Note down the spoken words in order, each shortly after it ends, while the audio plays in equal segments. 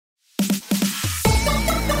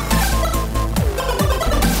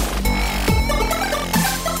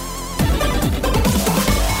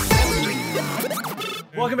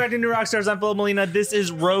Welcome back to New Rockstars. I'm Philip Molina. This is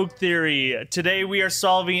Rogue Theory. Today we are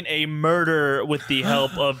solving a murder with the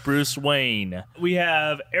help of Bruce Wayne. We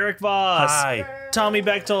have Eric Voss. Hi. Tommy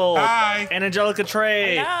Bechtold. Hi. And Angelica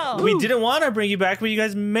Trey. Hello. We didn't want to bring you back, but you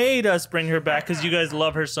guys made us bring her back because you guys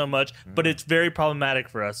love her so much. But it's very problematic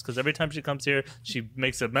for us because every time she comes here, she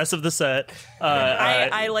makes a mess of the set.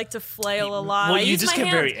 I like to flail a lot. Well, I you use just my get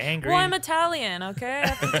hands. very angry. Well, I'm Italian, okay? I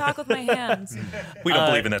have to talk with my hands. We don't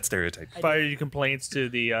believe in that stereotype. Fire your complaints to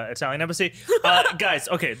the Italian embassy. Guys,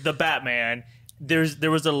 okay, the Batman. There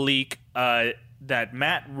was a leak that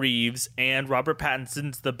Matt Reeves and Robert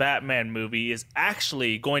Pattinson's The Batman movie is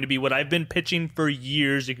actually going to be what I've been pitching for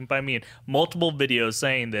years. You can find me in multiple videos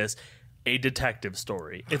saying this, a detective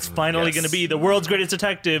story. It's finally Yes. going to be the world's greatest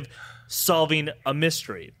detective solving a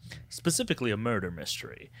mystery, specifically a murder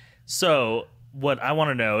mystery. So what I want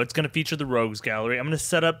to know, it's going to feature the Rogues Gallery. I'm going to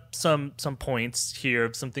set up some points here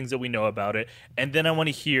of some things that we know about it, and then I want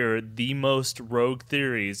to hear the most rogue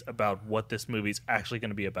theories about what this movie is actually going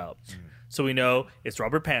to be about. So we know it's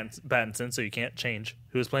Robert Pattinson, so you can't change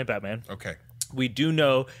who is playing Batman. Okay. We do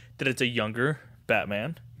know that it's a younger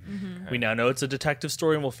Batman. Mm-hmm. We now know it's a detective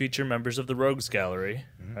story and will feature members of the Rogues Gallery,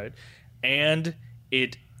 right? And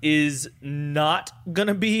it is not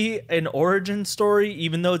gonna be an origin story,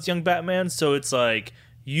 even though it's young Batman. So it's like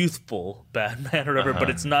youthful Batman or whatever, but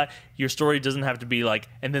it's not. Your story doesn't have to be like,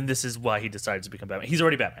 and then this is why he decides to become Batman. He's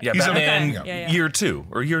already Batman. Yeah, He's Batman okay. Yeah. year 2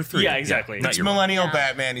 or year 3. Yeah, exactly. Not It's year millennial Yeah.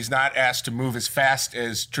 Batman. He's not asked to move as fast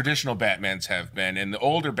as traditional Batmans have been, and the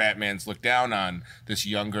older Batmans look down on this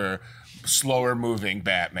younger, slower moving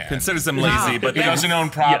Batman. Considers them lazy, but he they, doesn't own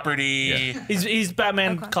property. He's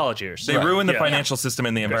Batman college years. they ruin the Yeah. financial system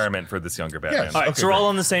and the environment for this younger Batman. Yes. All right, Okay, so we're all great.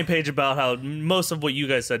 on the same page about how most of what you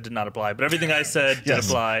guys said did not apply, but everything I said did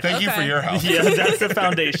apply. Thank you for Okay. your help. Yeah, that's the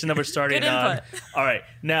foundation that we're starting Good on. input. All right,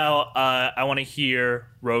 now I want to hear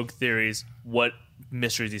rogue theories. What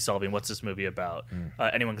mysteries he's solving? What's this movie about?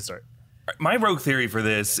 Anyone can start. My rogue theory for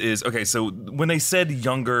this is, okay, so when they said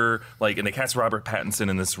younger, like, and they cast Robert Pattinson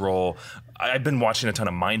in this role, I've been watching a ton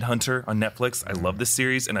of Mindhunter on Netflix. I love this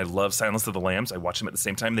series, and I love Silence of the Lambs. I watch them at the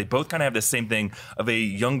same time. They both kind of have the same thing of a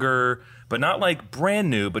younger, but not like brand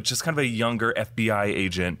new, but just kind of a younger FBI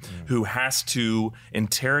agent who has to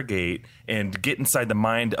interrogate and get inside the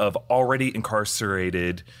mind of already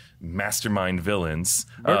incarcerated mastermind villains,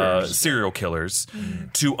 serial killers,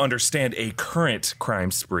 to understand a current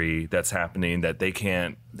crime spree that's happening that they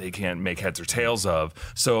can't make heads or tails of.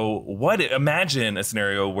 So imagine a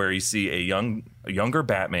scenario where you see a younger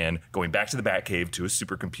Batman going back to the Batcave to a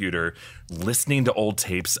supercomputer, listening to old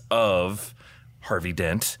tapes of Harvey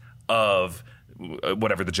Dent, of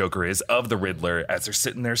whatever the Joker is, of the Riddler, as they're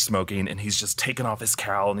sitting there smoking, and he's just taking off his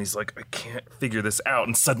cowl, and he's like, I can't figure this out.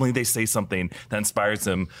 And suddenly they say something that inspires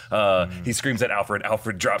him. He screams at Alfred.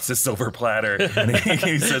 Alfred drops his silver platter, and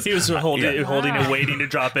he says, He was holding it, waiting to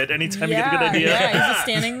drop it anytime you get a good idea. Yeah, he's just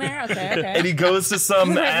standing there. Okay. and he goes to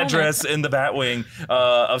some address in the Batwing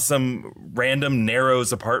of some random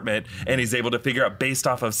Narrows apartment, and he's able to figure out, based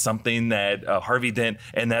off of something that Harvey Dent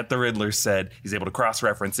and that the Riddler said, he's able to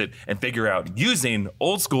cross-reference it and figure out, using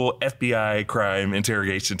old school FBI crime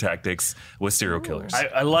interrogation tactics with serial killers.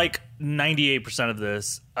 I like 98% of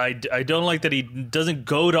this. I don't like that he doesn't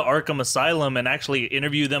go to Arkham Asylum and actually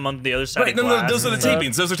interview them on the other side Right, of glass. those are the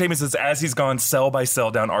tapings. Those are tapings as he's gone cell by cell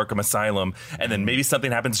down Arkham Asylum, and then maybe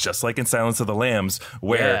something happens just like in Silence of the Lambs,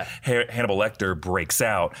 where Hannibal Lecter breaks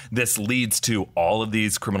out. This leads to all of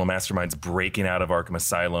these criminal masterminds breaking out of Arkham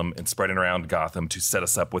Asylum and spreading around Gotham to set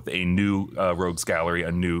us up with a new Rogues Gallery,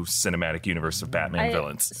 a new cinematic universe of Batman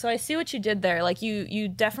villains. So I see what you did there. Like you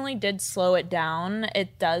definitely did slow it down.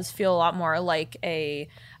 It does feel a lot more like a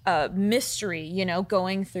mystery,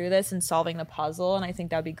 going through this and solving the puzzle. And I think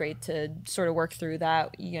that would be great to sort of work through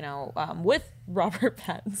that, with Robert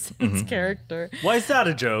Pattinson's character. Why is that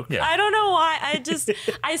a joke? Yeah. I don't know why.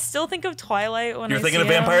 I still think of Twilight when You're I thinking see of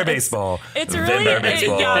Vampire him. Baseball. It's Vampire really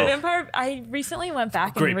Baseball. Vampire. I recently went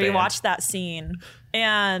back and Great band. rewatched that scene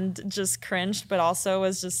and just cringed, but also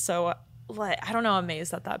was just so I don't know,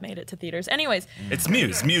 amazed that made it to theaters. Anyways, It's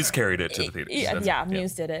Muse. Muse carried it to the theaters.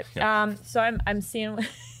 Muse did it. Yeah. So I'm seeing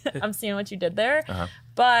I'm seeing what you did there.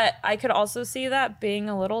 But I could also see that being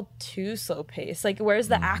a little too slow paced. Like, where's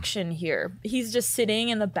the action here? He's just sitting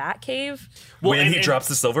in the Batcave. When he drops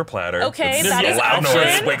the silver platter. Okay, it's that a is loud action.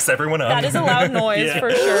 noise, wakes everyone up. That is a loud noise Yeah.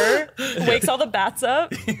 for sure. Wakes all the bats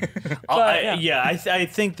up. I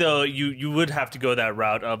think though you would have to go that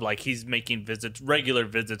route of like he's making regular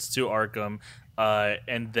visits to Arkham.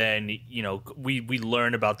 and then we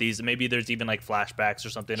learn about these. Maybe there's even like flashbacks or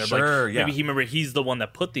something. Or Sure, like, yeah. maybe he's the one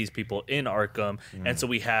that put these people in Arkham, and so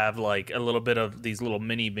we have like a little bit of these little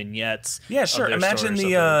mini vignettes. Yeah, of sure. their Imagine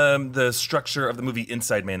story or something. the structure of the movie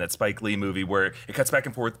Inside Man, that Spike Lee movie, where it cuts back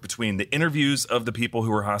and forth between the interviews of the people who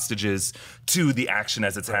were hostages to the action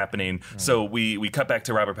as it's happening. So we cut back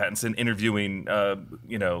to Robert Pattinson interviewing,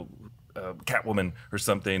 Catwoman or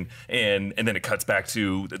something, and then it cuts back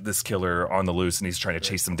to this killer on the loose, and he's trying to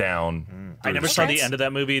chase them down. I never saw the end of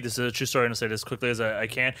that movie. This is a true story. I'm gonna say this quickly as I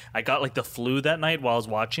can. I got like the flu that night while I was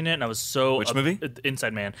watching it, and I was so Which movie?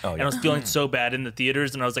 Inside Man. Oh, yeah. And I was feeling so bad in the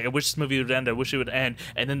theaters, and I was like, I wish this movie would end. I wish it would end.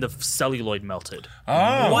 And then the celluloid melted.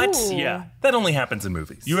 Oh, What? Yeah. That only happens in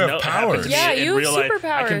movies. you have No, it happened powers. to me Yeah, in you have real life.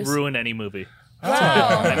 I can superpowers. ruin any movie.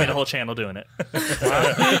 Wow. I made a whole channel doing it.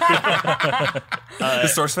 The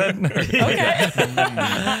source fed.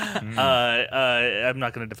 I'm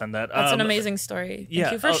not going to defend that. That's an amazing story.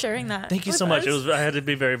 Thank you for sharing that. Thank you with so much. us. I had to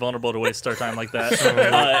be very vulnerable to waste our time like that.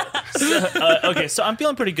 Okay, so I'm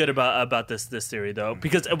feeling pretty good about this theory though,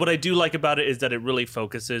 because what I do like about it is that it really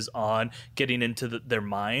focuses on getting into their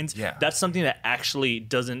minds. Yeah. That's something that actually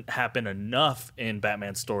doesn't happen enough in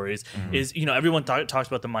Batman stories. Is everyone talks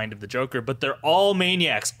about the mind of the Joker, but they're all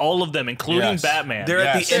maniacs, all of them, including Yes. Batman. They're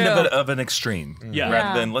at Yes. the end True. of an extreme. Yeah. Rather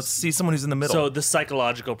Yeah. than let's see someone who's in the middle. So the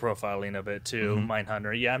psychological profiling of it too,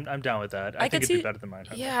 Mindhunter. Yeah, I'm down with that. I think could it'd be see- better than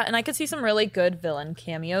Mindhunter. Yeah, and I could see some really good villain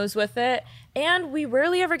cameos with it. And we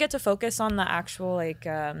rarely ever get to focus on the actual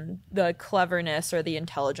the cleverness or the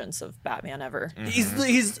intelligence of Batman ever. He's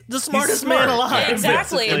the smartest smart. man alive.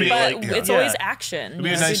 Exactly, basically. but Like, it's yeah. always action. It'd be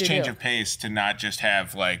a Yes, nice you change do. of pace to not just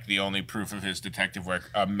have like the only proof of his detective work,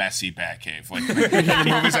 a messy Batcave. Like in the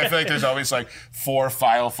movies, I feel like there's always like 4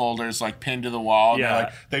 file folders like pinned to the wall. And Yeah. they're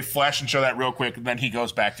like, they flash and show that real quick, and then he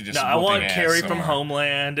goes back to just. No, I whooping want ass Carrie from somewhere.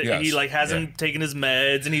 Homeland. Yes. He like hasn't taken his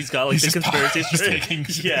meds, and he's got like He's the just conspiracy. he's taking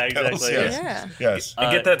yeah, pills, exactly. yes. Yeah. Yes.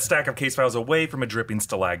 and get that stack of case files away from a dripping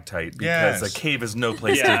stalactite, because Yes. a cave is no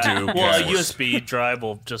place Yeah. to do. Well, a business. USB drive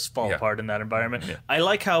will just fall Yeah. apart in that environment. I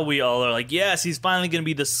like how we all are like, yes, he's finally going to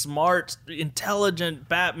be the smart, intelligent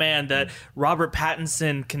Batman that Robert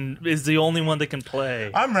Pattinson is the only one that can play.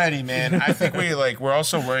 I'm ready, man. I think we're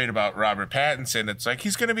also worried about Robert Pattinson. It's like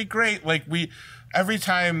he's gonna be great. Like every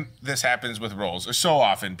time this happens with roles, or so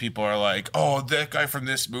often people are like, "Oh, that guy from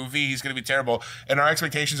this movie, he's gonna be terrible," and our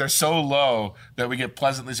expectations are so low that we get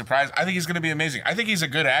pleasantly surprised. I think he's gonna be amazing. I think he's a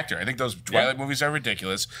good actor. I think those Twilight movies are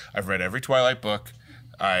ridiculous. I've read every Twilight book.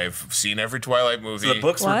 I've seen every Twilight movie. The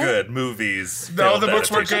books What? were good. Movies. No, failed the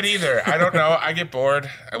books weren't good adaptations. either. I don't know. I get bored.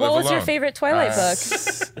 I live What was alone. your favorite Twilight book?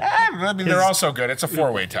 I mean, they're all so good. It's a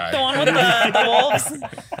 4-way tie. The one with the wolves?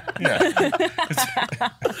 Yeah.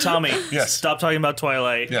 Tommy, Yes. stop talking about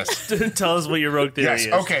Twilight. Yes. Tell us what your rogue theory Yes.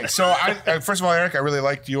 is. Okay. So, first of all, Eric, I really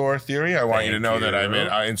liked your theory. I want you to Thank know that I'm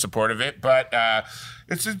you. in support of it. But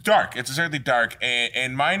it's dark. It's certainly dark,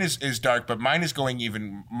 and mine is dark. But mine is going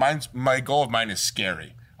even. My goal of mine is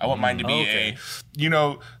scary. I want mine to be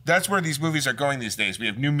that's where these movies are going these days. We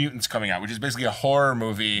have New Mutants coming out, which is basically a horror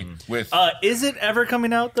movie with. Is it ever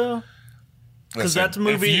coming out though? Because listen, that's a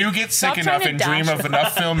movie. If you get sick Stop trying enough to and dash dream of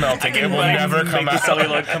enough film melting, it will I can never make come the out.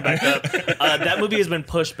 celluloid come back up. That movie has been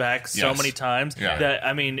pushed back so Yes. many times Yeah. that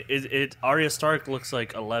I mean, Arya Stark looks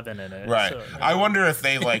like 11 in it. Right. so- I wonder if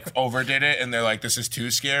they overdid it and they're like, this is too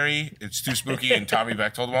scary, it's too spooky, and Tommy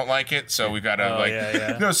Bechtold won't like it, so we gotta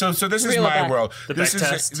yeah. No, so this is Reel it my back. world. The This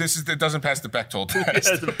Beck test. it doesn't pass the Bechtold test.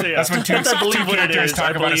 Yeah. That's when two I believe what it characters is. talk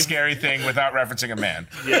I about a believe- scary thing without referencing a man.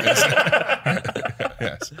 Yeah.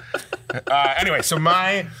 Yes. Anyway, so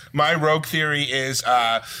my rogue theory is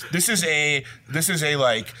this is a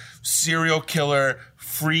like serial killer,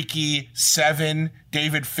 freaky 7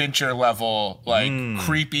 David Fincher level, like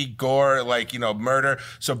creepy gore, like murder.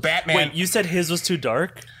 So Batman. Wait, you said his was too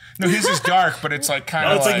dark? No, his is dark, but it's like kind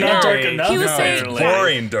of It's like like not dark No, enough. he was No, saying apparently.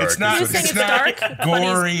 Boring dark. It's not. He was saying It's it's not dark, but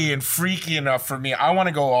he's- gory and freaky enough for me. I want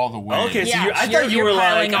to go all the way. Okay, so Yeah, I you're- thought you you're were like,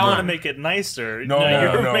 piling I want to on. make it nicer. No,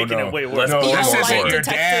 you're making it way worse. Less No, this gore. isn't your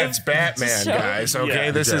Detective dad's Batman, show. guys. Okay,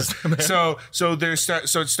 Yeah, this is so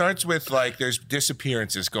it starts with like there's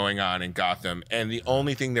disappearances going on in Gotham, and the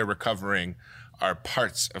only thing they're recovering are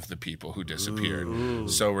parts of the people who disappeared.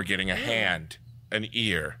 So we're getting a hand, an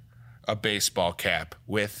ear, a baseball cap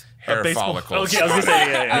with hair follicles. Okay, I was gonna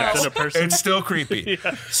say, yeah. Is it a person? It's still creepy.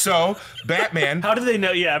 So Batman. How do they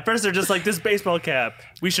know? Yeah, at first they're just like, this baseball cap,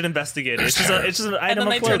 we should investigate it. It's just an And item then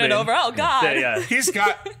they of turn clothing. it over. Oh, God. Yeah. He's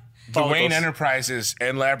got Follicles. Dwayne Enterprises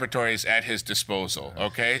and laboratories at his disposal,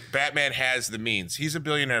 okay? Batman has the means. He's a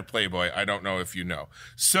billionaire playboy. I don't know if you know.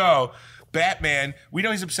 So Batman, we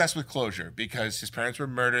know he's obsessed with closure because his parents were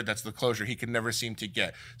murdered. That's the closure he can never seem to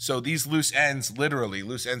get. So these loose ends, literally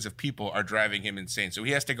loose ends of people, are driving him insane. So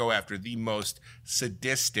he has to go after the most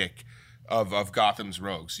sadistic of Gotham's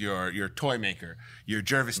rogues. Your toy maker, your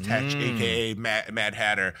Jervis Tetch, aka Mad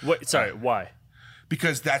Hatter. Wait, sorry, why?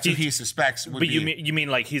 Because that's who he suspects would But be. you mean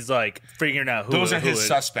like he's like figuring out who Those are who his it-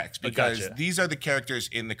 suspects because Gotcha. these are the characters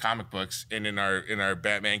in the comic books and in our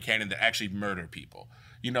Batman canon that actually murder people.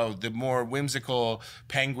 You know, the more whimsical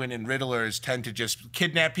Penguin and Riddlers tend to just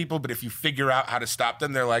kidnap people, but if you figure out how to stop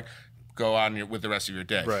them, they're like, go on with the rest of your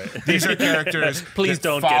day. Right. These are characters. Please that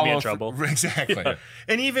don't get me in follow trouble. Exactly.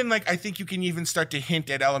 And even like I think you can even start to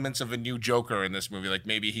hint at elements of a new Joker in this movie. Like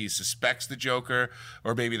maybe he suspects the Joker,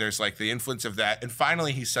 or maybe there's like the influence of that. And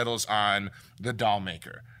finally, he settles on the doll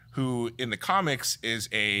maker, who in the comics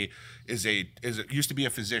used to be a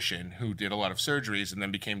physician who did a lot of surgeries and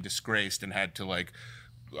then became disgraced and had to like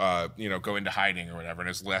go into hiding or whatever. And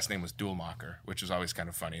his last name was Duelmacher, which is always kind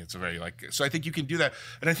of funny. It's a very so I think you can do that.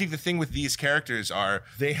 And I think the thing with these characters are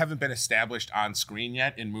they haven't been established on screen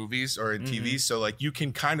yet in movies or in TV. So like you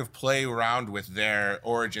can kind of play around with their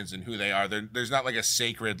origins and who they are. There's not like a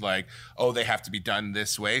sacred like, oh, they have to be done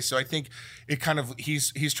this way. So I think it kind of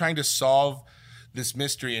he's trying to solve this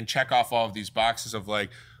mystery and check off all of these boxes of like,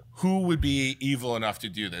 who would be evil enough to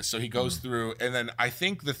do this? So he goes through, and then I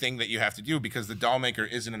think the thing that you have to do, because the Dollmaker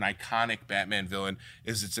isn't an iconic Batman villain,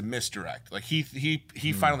 is it's a misdirect. Like he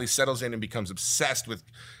finally settles in and becomes obsessed with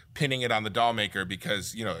pinning it on the Dollmaker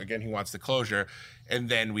because, again, he wants the closure, and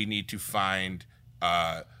then we need to find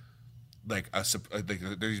there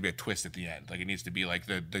needs to be a twist at the end. Like it needs to be like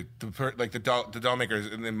the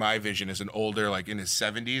Dollmaker, in my vision, is an older, like in his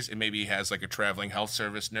 70s, and maybe he has like a traveling health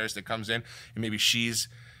service nurse that comes in, and maybe she's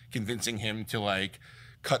convincing him to like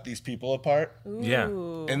cut these people apart. Yeah.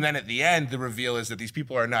 And then at the end, the reveal is that these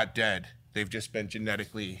people are not dead. They've just been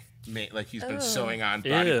genetically made, like he's been sewing on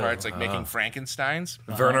body Ew. parts, like making Frankensteins.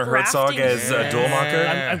 Werner Herzog Grafting. as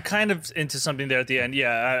Duelmacher. I'm kind of into something there at the end.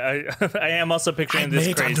 Yeah, I am also picturing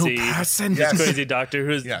this crazy Yes. crazy doctor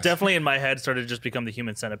who's Yes. definitely in my head started to just become the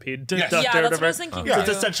human centipede Yes. doctor. Yeah, or that's what I whatever. was thinking. Yeah. It's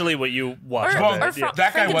essentially what you watch. Or- on or the- Fra-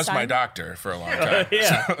 That guy was my Frankenstein. doctor for a long time.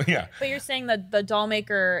 Yeah. So, yeah. But you're saying that the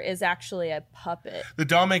Dollmaker is actually a puppet. The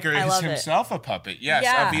Dollmaker I is love it. himself a puppet. Yes,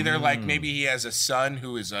 Yeah. of either like maybe he has a son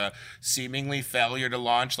who is a seemingly failure to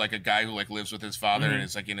launch, like a guy who like lives with his father and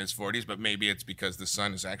is like in his 40s, but maybe it's because the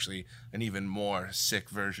son is actually an even more sick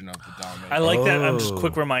version of the Dollmaker. I like that. Just a Oh.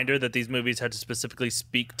 quick reminder that these movies had to specifically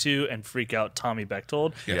speak to and freak out Tommy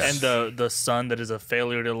Bechtold Yes. and the son that is a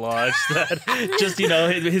failure to launch. That just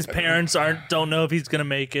his parents don't know if he's gonna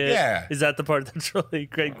make it. Yeah. Is that the part that's really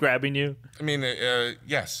great, grabbing you? I mean,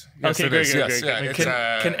 yes. Okay, it great, is. great, Yes, great, yeah, great.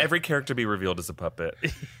 it's, Can every character be revealed as a puppet?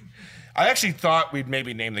 I actually thought we'd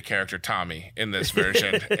maybe name the character Tommy in this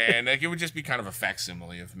version, and like, it would just be kind of a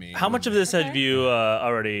facsimile of me. How much of this have you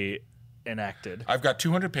already enacted? I've got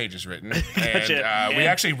 200 pages written, and Gotcha. we And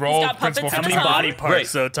actually rolled got puppets principal in How for many his Tommy. body parts, Right.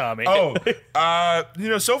 though, Tommy?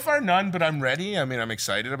 Oh, so far none, but I'm ready. I mean, I'm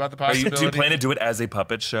excited about the Do possibility. you plan to do it as a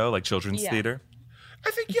puppet show, like children's Yeah. theater? I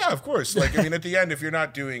think, yeah, of course. Like, I mean, at the end, if you're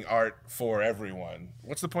not doing art for everyone,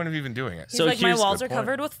 what's the point of even doing it? He's So like, my here's walls the are point.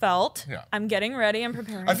 covered with felt. Yeah. I'm getting ready. I'm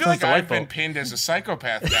preparing. I feel like I've delightful. been pinned as a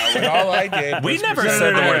psychopath now, when all I did We was never present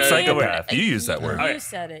said the it word as- psychopath. You used that word. You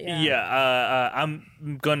said it, yeah. Yeah,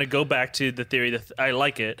 I'm going to go back to the theory that I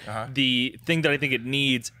like it. The thing that I think it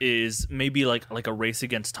needs is maybe like a race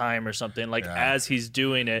against time or something. Like Yeah. as he's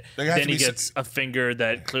doing it, There has then to he be gets a finger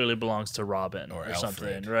that clearly belongs to Robin or something,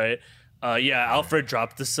 Alfred. right? Alfred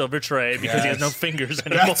dropped the silver tray because he has no Yes. fingers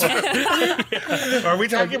anymore. Are we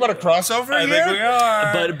talking about a crossover I here? think we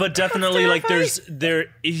are. But definitely like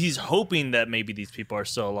he's hoping that maybe these people are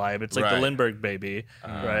still alive. It's like Right. the Lindbergh baby,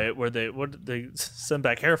 right? Where they send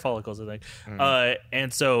back hair follicles, I think.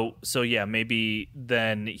 And so yeah, maybe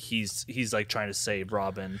then he's like trying to save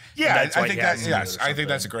Robin. Yeah, That's I why think he has that. to do it Yes, or I think something.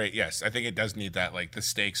 that's a great. Yes, I think it does need that, like the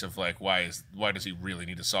stakes of like why does he really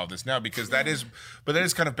need to solve this now? Because that is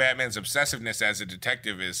kind of Batman's obsessiveness as a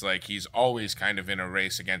detective, is like he's always kind of in a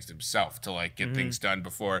race against himself to like get things done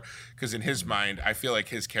before. Because in his mind, I feel like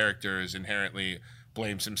his character is inherently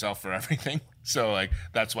blames himself for everything. So like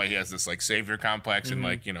that's why he has this like savior complex and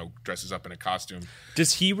like dresses up in a costume.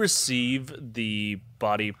 Does he receive the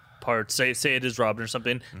body parts? Say it is Robin or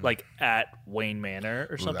something like at Wayne Manor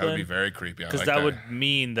or Ooh, something. that would be very creepy. because Like that would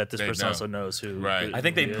mean that this They person know. also knows who. Right. who- I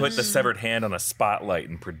think who they he put is. the severed hand on a spotlight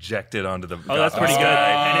and project it onto the. Oh, that's pretty good.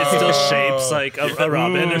 And it still shapes like a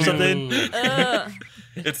Robin or something.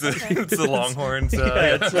 It's the Longhorns.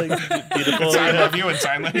 Yeah, it's like beautiful. I love you in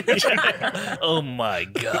sign language. Oh my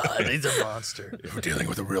god, he's a monster. We're dealing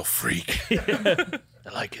with a real freak.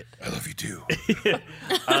 I like it. I love you too.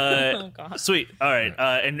 Oh god. Sweet. All right.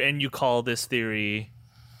 And you call this theory?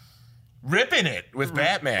 Ripping it with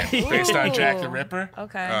Batman, based on Jack the Ooh. Ripper.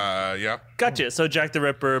 Okay. Yep. Gotcha. So Jack the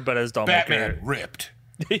Ripper, but as Dollmaker. Batman ripped.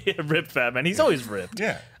 Ripped Batman. He's always ripped.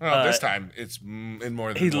 Yeah. Well, this time it's in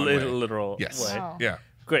more than He's one way. literal. Yes. way. Wow. Yeah.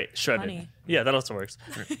 Great. Shredded. Funny. Yeah, that also works.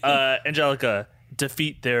 Angelica,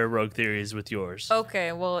 defeat their rogue theories with yours.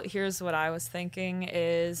 Okay, well, here's what I was thinking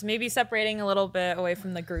is maybe separating a little bit away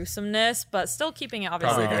from the gruesomeness, but still keeping it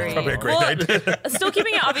obviously very Probably a great idea. still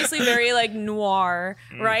keeping it obviously very like noir,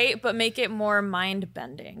 right? But make it more mind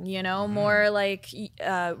bending, you know, more like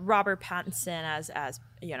Robert Pattinson as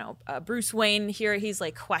you know, Bruce Wayne here. He's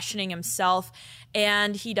like questioning himself,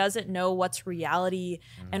 and he doesn't know what's reality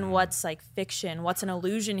and what's like fiction, what's an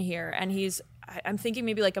illusion here. And I'm thinking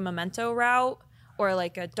maybe like a Memento route or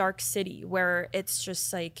like a Dark City, where it's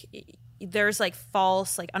just like there's like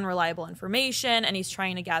false, like unreliable information, and he's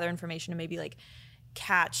trying to gather information to maybe like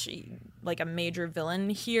catch like a major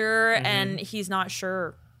villain here, and he's not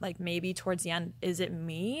sure. Like maybe towards the end, is it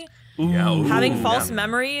me? Having false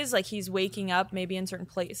memories, like he's waking up maybe in certain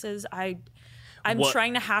places. I'm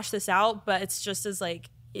trying to hash this out, but it's just as like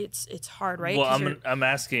it's hard, right? Well, 'Cause I'm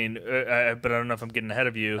asking, but I don't know if I'm getting ahead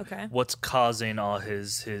of you. Okay. What's causing all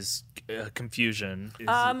his confusion?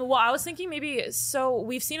 well, I was thinking maybe so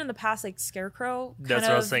we've seen in the past like Scarecrow That's kind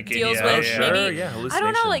what I was of thinking, deals yeah, with yeah. maybe Sure, yeah, I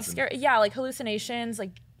don't know like hallucinations like hallucinations,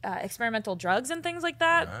 like experimental drugs and things like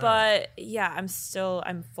that. But yeah, I'm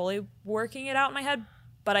fully working it out in my head.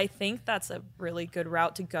 But I think that's a really good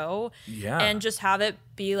route to go. Yeah. And just have it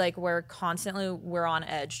be like we're on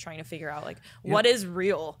edge trying to figure out like what is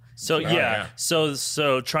real. So yeah.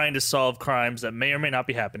 so trying to solve crimes that may or may not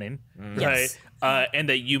be happening, right? Yes. And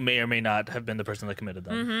that you may or may not have been the person that committed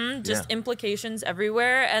them. Just implications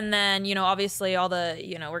everywhere. And then, you know, obviously all the,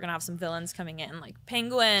 you know, we're going to have some villains coming in like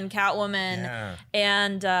Penguin, Catwoman, Yeah.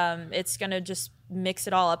 and it's going to just mix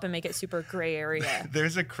it all up and make it super gray area.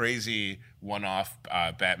 There's a crazy one-off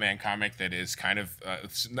Batman comic that is kind of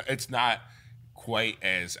it's not quite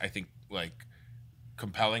as I think like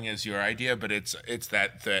compelling as your idea, but it's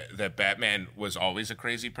that Batman was always a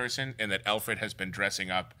crazy person, and that Alfred has been dressing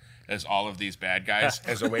up as all of these bad guys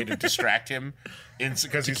as a way to distract him,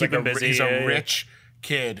 because he's keep like him busy, he's yeah, a yeah. rich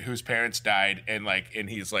kid whose parents died, and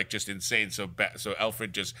he's like just insane. So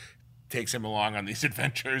Alfred just takes him along on these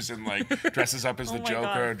adventures and like dresses up as the my Joker,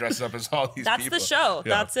 God. and dresses up as all these That's people. the show.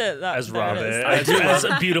 Yeah. That's it. As There it Robin, is. as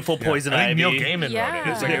a beautiful Poison I think Ivy. Neil Gaiman Yeah.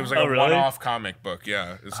 wrote it. It was like Oh, a really? one-off comic book.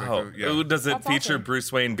 Yeah. It's like Does it That's feature awesome.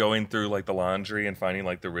 Bruce Wayne going through like the laundry and finding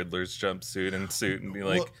like the Riddler's jumpsuit and be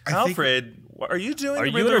like, Well, I think- Alfred, what are you doing? Are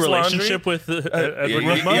the you in a Riddler's relationship with Edward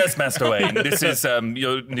Nygma? Yes, Master Wayne. This is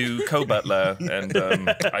your new co-butler, and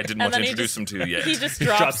I didn't want to then he introduce just- him to you yet. He just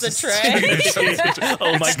drops the Drops tray.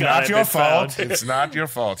 Oh my It's god! not I've your been fault. found. It's not your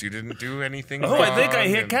fault. You didn't do anything Oh, wrong. I think I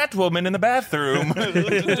hit and- Catwoman in the bathroom.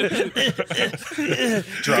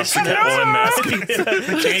 Drops the Catwoman mask.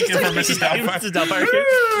 Change it from Mrs. Doubtfire. Mrs.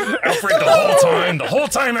 Doubtfire. Alfred, the whole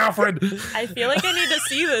time, Alfred. I feel like I need to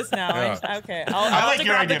see this now. Yeah. Okay. I I'll have like to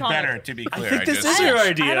your grab the idea comic. better, to be clear. I think this just- is your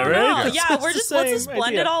idea, I don't right? know. Yeah, It's we're the just let's just same blend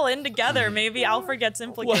idea. it all in together. Maybe Alfred gets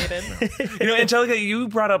implicated. You know, Angelica, you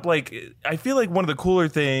brought up like I feel like one of the cooler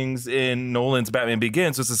things in Nolan's Batman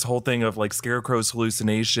Begins was this whole thing of like Scarecrow's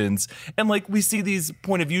hallucinations, and like we see these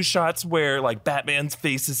point of view shots where like Batman's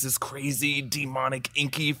face is this crazy demonic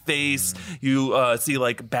inky face. You see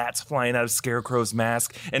like bats flying out of Scarecrow's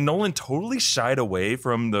mask, and Nolan totally shied away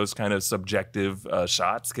from those kind of subjective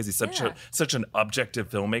shots because he's such an objective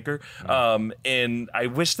filmmaker. And I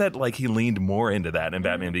wish that like he leaned more into that in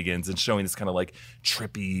Batman Begins and showing this kind of like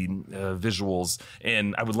trippy visuals.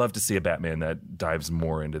 And I would love to see a Batman that dives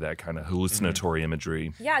more into that kind of hallucinatory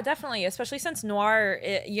imagery. Yeah, definitely. Especially since noir,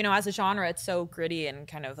 you know, as a genre, it's so gritty and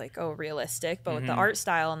kind of like, realistic, but with the art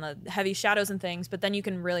style and the heavy shadows and things. But then you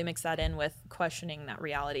can really mix that in with questioning that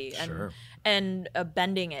reality and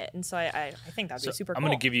bending it. And so I think that'd be super I'm cool.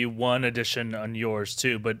 going to give you one addition on yours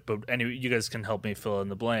too, but anyway, you guys can help me fill in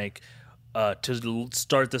the blank. To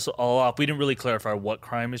start this all off, we didn't really clarify what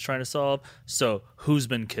crime he's trying to solve. So who's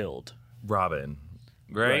been killed? Robin,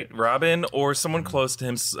 right? Robin or someone close to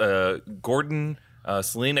him, Gordon,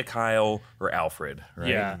 Selena Kyle, or Alfred, right?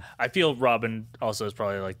 Yeah, I feel Robin also is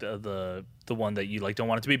probably like the one that you like don't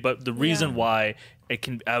want it to be. But the reason why it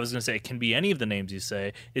can, I was gonna say it can be any of the names you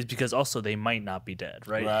say, is because also they might not be dead,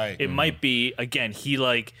 right? Right. It might be again he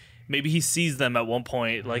like maybe he sees them at one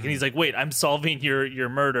point, like, and he's like, "Wait, I'm solving your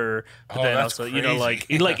murder." But Oh, then that's also,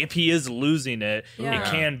 crazy. like if he is losing it, Yeah. it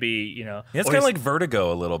can be, Yeah, it's or kind of he's- like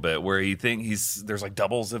Vertigo a little bit, where there's like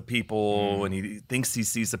doubles of people, and he thinks he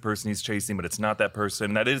sees the person he's chasing, but it's not that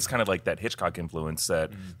person. That is kind of like that Hitchcock influence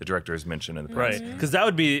that the director has mentioned in the past. right, because that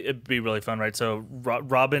would it'd be really fun, right? So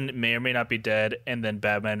Robin may or may not be dead, and then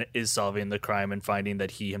Batman is solving the crime and finding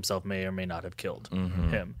that he himself may or may not have killed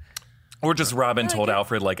him. Or just Robin told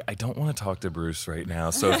Alfred, like, I don't want to talk to Bruce right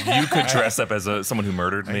now, so if you could dress up as someone who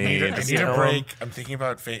murdered me. I need a break. I'm thinking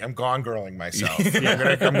about I'm gone girling myself.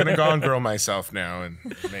 I'm gonna gone girl myself now and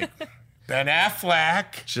make Ben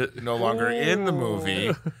Affleck no longer in the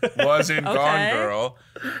movie was in Gone Okay. Girl.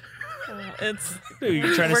 It's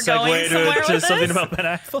You're trying to We're going segue somewhere to with something this? about Ben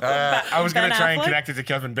Affleck. I was gonna Ben try and Affleck? connect it to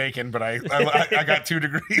Kevin Bacon, but I got 2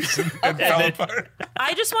 degrees and fell apart.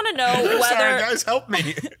 I just want to know Sorry, whether guys, help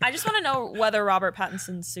me. I just want to know whether Robert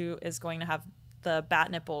Pattinson's suit is going to have the bat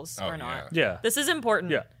nipples or not. Yeah. This is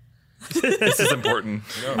important. Yeah. This is important.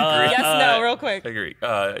 Yes, no, real quick. I agree.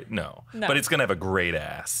 No. No. But it's going to have a great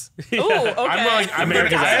ass. Ooh, okay. I'm willing.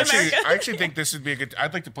 America's ass. I actually think this would be a good.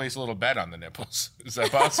 I'd like to place a little bet on the nipples. Is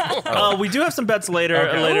that possible? We do have some bets later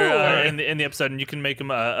Okay. Ooh. in the episode, and you can make them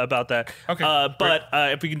about that. Okay, But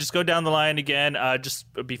if we can just go down the line again, just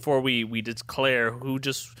before we declare who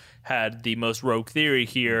just had the most rogue theory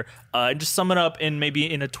here, and just sum it up in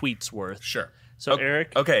maybe in a tweet's worth. Sure. So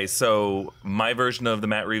Eric, Okay, so my version of the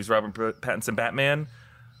Matt Reeves, Robert Pattinson Batman,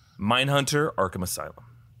 Mindhunter, Arkham Asylum.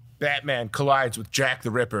 Batman collides with Jack the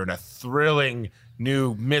Ripper in a thrilling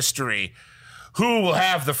new mystery. Who will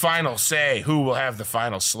have the final say? Who will have the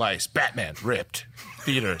final slice? Batman Ripped.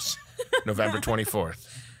 Theaters, November 24th.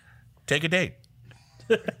 Take a date.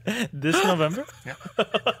 this November,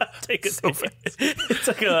 take a date. It's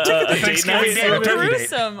like a date Thanksgiving night. date, a turkey date.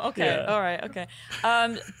 gruesome. Okay. Yeah. All right. Okay.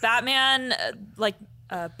 Batman,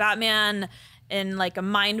 Batman in like a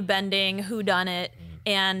mind bending whodunit.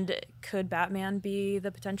 And could Batman be the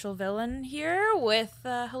potential villain here with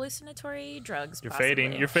hallucinatory drugs? You're possibly?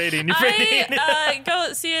 fading. You're fading. You're fading. I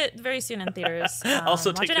go see it very soon in theaters. Also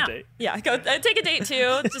watch take it a now. date. Yeah, go take a date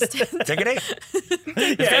too. Just Take a date.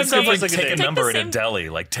 Yeah, it sounds like a Take a date. number the in a same- deli.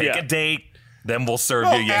 Like, take Yeah. a date, then we'll serve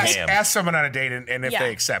Well, you your ham. ask someone on a date, and if Yeah.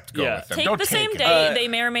 they accept, go Yeah. with them. take Don't the same it. date. They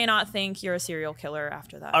may or may not think you're a serial killer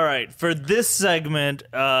after that. All right, for this segment,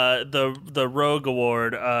 the Rogue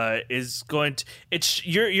Award is going to. It's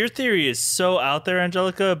your theory is so out there,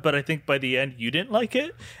 Angelica, but I think by the end you didn't like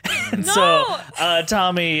it. And so,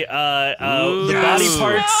 Tommy, the body Yes.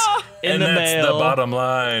 parts in and the that's mail. the bottom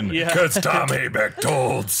line. Yeah. Because Tommy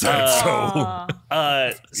Bechtold said so.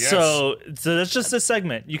 So that's just a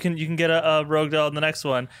segment. You can get a Rogue Doll in the next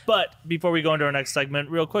one. But before we go into our next segment,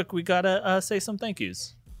 real quick, we gotta say some thank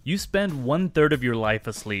yous. You spend 1/3 of your life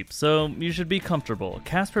asleep, so you should be comfortable.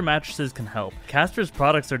 Casper mattresses can help. Casper's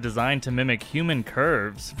products are designed to mimic human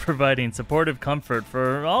curves, providing supportive comfort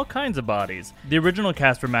for all kinds of bodies. The original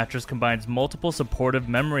Casper mattress combines multiple supportive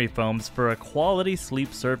memory foams for a quality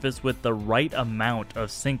sleep surface with the right amount of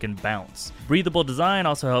sink and bounce. Breathable design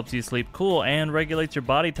also helps you sleep cool and regulates your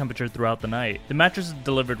body temperature throughout the night. The mattress is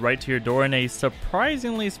delivered right to your door in a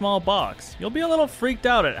surprisingly small box. You'll be a little freaked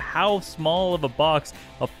out at how small of a box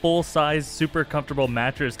a full-size, super comfortable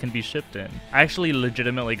mattress can be shipped in. I actually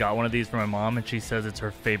legitimately got one of these for my mom, and she says it's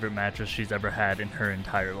her favorite mattress she's ever had in her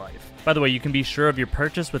entire life. By the way, you can be sure of your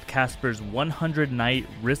purchase with Casper's 100-night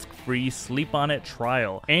risk-free Sleep On It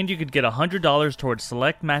trial, and you could get $100 towards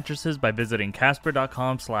select mattresses by visiting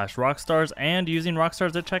casper.com/rockstars and using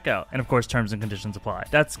Rockstars at checkout. And of course, terms and conditions apply.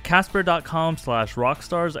 That's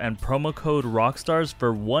casper.com/rockstars and promo code Rockstars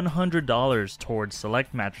for $100 towards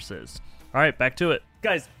select mattresses. All right, back to it.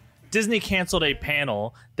 Guys, Disney canceled a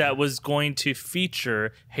panel that was going to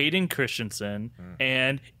feature Hayden Christensen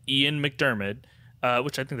and Ian McDermott,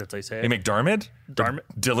 which I think that's how you say it. Hey, McDermott? Dylan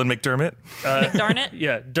McDermott? Darn it.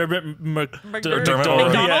 Yeah, Dermot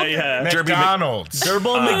McDermott. Yeah. McDonald's.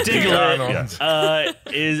 Derbil McDiglett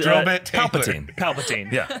is Drillbit Taylor.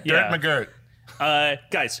 Palpatine. Yeah. Dirk McGirt.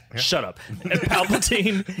 Guys, shut up.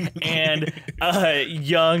 Palpatine and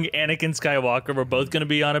young Anakin Skywalker were both going to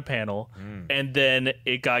be on a panel, and then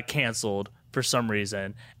it got canceled for some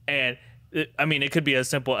reason. And it could be as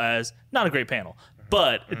simple as not a great panel,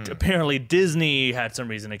 but apparently Disney had some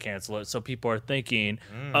reason to cancel it. So people are thinking,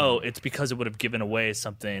 oh, it's because it would have given away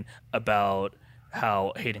something about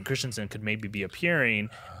how Hayden Christensen could maybe be appearing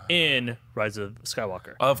in Rise of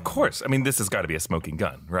Skywalker. Of course. I mean, this has got to be a smoking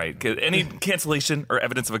gun, right? 'Cause any cancellation or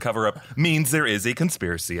evidence of a cover-up means there is a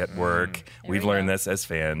conspiracy at work. We've learned this as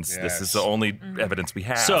fans. This Yes. is the only evidence we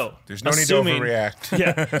have. So There's no need to assuming- overreact.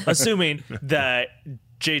 Yeah, assuming that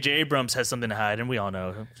J.J. Abrams has something to hide, and we all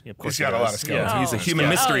know. Of course, He's got a lot of skeletons. He's a human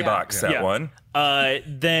mystery box, that one.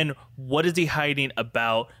 Then what is he hiding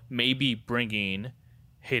about maybe bringing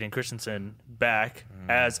Hayden Christensen back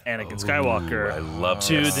as Anakin Skywalker I love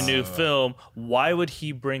to this. the new film? Why would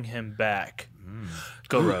he bring him back?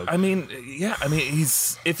 Go Rogue. I mean,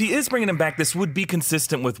 if he is bringing him back, this would be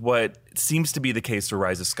consistent with what seems to be the case for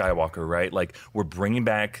Rise of Skywalker, right? Like, we're bringing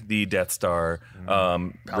back the Death Star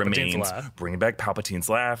remains, laugh. bringing back Palpatine's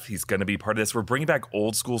laugh. He's going to be part of this. We're bringing back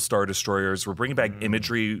old school Star Destroyers. We're bringing back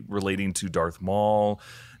imagery relating to Darth Maul.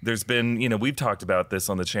 There's been, we've talked about this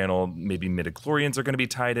on the channel. Maybe midichlorians are going to be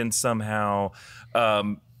tied in somehow.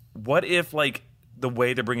 What if, like, the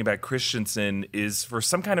way they're bringing back Christensen is for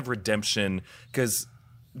some kind of redemption, because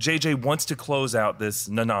JJ wants to close out this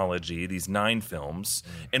nonology, these 9 films,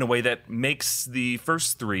 in a way that makes the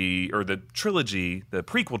first 3, or the trilogy, the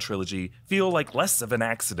prequel trilogy, feel like less of an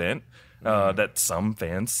accident. That some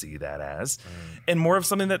fans see that as, and more of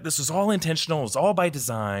something that this was all intentional, it was all by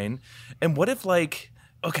design. And what if, like,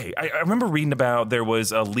 okay, I remember reading about there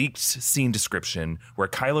was a leaked scene description where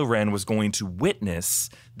Kylo Ren was going to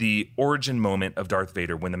witness the origin moment of Darth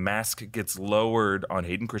Vader when the mask gets lowered on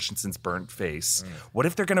Hayden Christensen's burnt face. What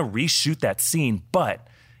if they're going to reshoot that scene, but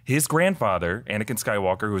his grandfather, Anakin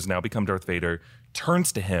Skywalker, who has now become Darth Vader,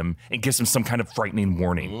 turns to him and gives him some kind of frightening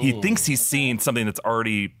warning. He thinks he's seen something that's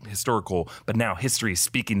already historical, but now history is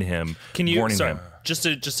speaking to him, warning him. Just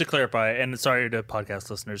to clarify, and sorry to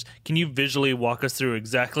podcast listeners, can you visually walk us through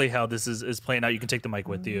exactly how this is playing out? You can take the mic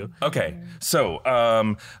with you. Okay, so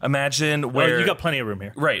imagine where... you got plenty of room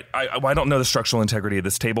here. Right. I don't know the structural integrity of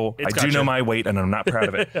this table. I do know my weight, and I'm not proud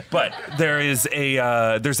of it. But there's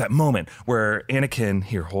that moment where Anakin...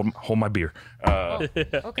 Here, hold my beer.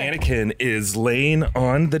 Anakin is laying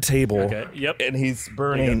on the table. Okay, yep. And he's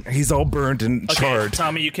burning. He's all burned and charred.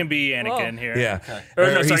 Tommy, you can be Anakin here. Yeah. Or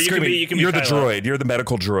no, he's sorry, you can be You're the Kylo. droid. You're the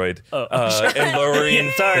medical droid. And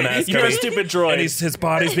lowering Sorry, the mask. you're a stupid droid. And his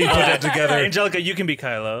body's being put back together. Angelica, you can be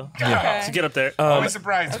Kylo. Okay. So get up there. Always a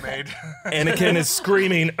bridesmaid. Anakin is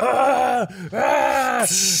screaming, ah, ah,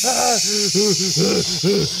 ah,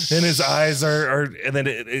 and his eyes are and then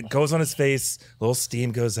it goes on his face, a little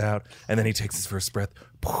steam goes out, and then he takes his first breath.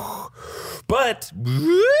 But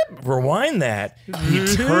rewind that. He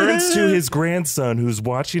turns to his grandson who's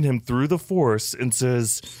watching him through the Force and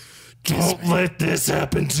says, "Don't let this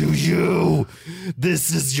happen to you.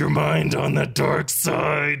 This is your mind on the dark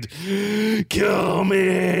side. Kill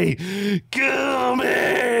me. Kill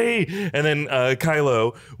me." And then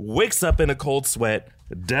Kylo wakes up in a cold sweat,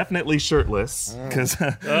 definitely shirtless, because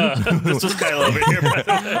This was Kylo over here.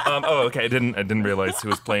 okay, I didn't realize who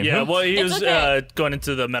was playing Yeah, him. well, he It's was okay. Going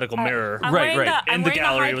into the medical mirror. I'm Right, wearing right. I'm And the wearing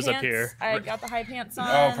gallery high was up pants. here. I got the high pants on.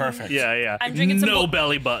 Oh, perfect. Yeah. I'm drinking some no blue-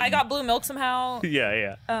 belly button. I got blue milk somehow.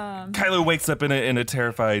 Yeah. Kylo wakes up in a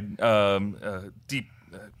terrified, deep,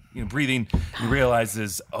 breathing. He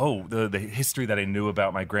realizes, the history that I knew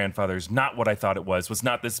about my grandfather is not what I thought it was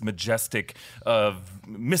not this majestic,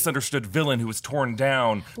 misunderstood villain who was torn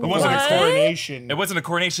down. But It wasn't What? a coronation. It wasn't a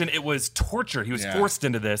coronation. It was torture. He was Yeah. forced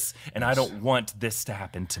into this, and I don't want this to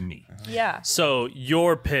happen to me. Yeah. So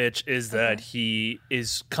your pitch is that he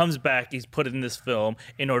comes back. He's put in this film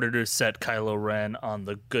in order to set Kylo Ren on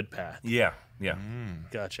the good path. Yeah.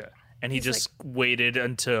 Gotcha. And he just waited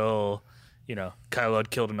until Kylo had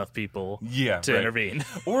killed enough people. Yeah, to right. intervene.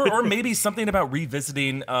 or maybe something about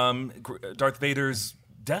revisiting Darth Vader's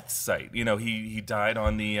death site. He died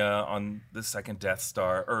on the second Death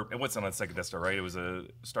Star, or it wasn't on the second Death Star, right? It was a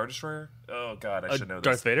Star Destroyer. Oh God, I should know this.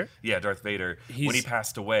 Darth Vader? Yeah, Darth Vader. When he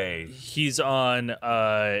passed away, He's on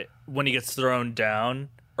when he gets thrown down.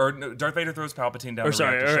 or no, Darth Vader throws Palpatine down. the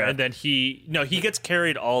reactor shaft. And then he gets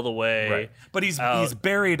carried all the way. Right. But he's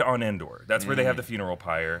buried on Endor. That's where they have the funeral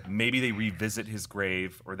pyre. Maybe they revisit his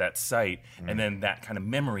grave or that site, and then that kind of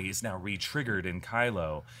memory is now re-triggered in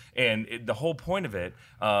Kylo. And the whole point of it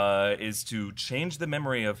is to change the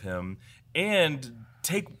memory of him and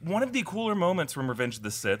take one of the cooler moments from Revenge of the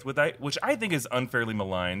Sith, which I think is unfairly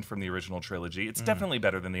maligned from the original trilogy. It's definitely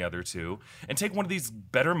better than the other two. And take one of these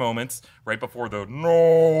better moments right before the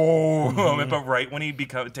no moment, but right when he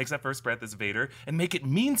takes that first breath as Vader, and make it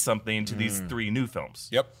mean something to these 3 new films.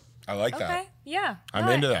 Yep. I like Okay. that. Yeah. I'm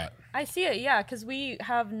No, into that. I see it. Yeah, because we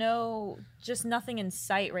have just nothing in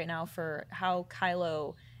sight right now for how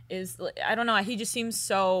Kylo is, I don't know, he just seems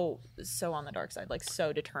so on the dark side, like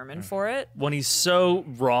so determined for it. When he's so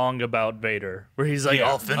wrong about Vader, where he's like,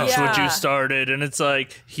 I'll finish what you started, and it's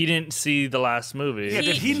like he didn't see the last movie. Yeah,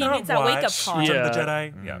 did he he not needs that wake-up watch call. Return of the Yeah.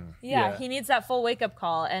 Jedi? Yeah. Yeah, he needs that full wake up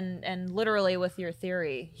call, and literally with your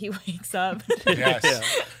theory, he wakes up Yes.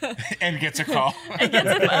 And gets a call. and gets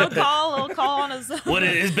a little call on his. What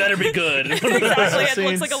it better be good. Exactly, it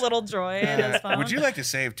looks like a little droid in his phone. Would you like to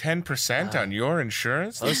save 10% on your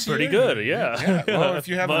insurance? That's pretty good, yeah. Yeah. Well, if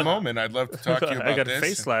you have a But- moment, I'd love to talk to you about I got this. a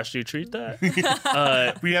face slash. Do you treat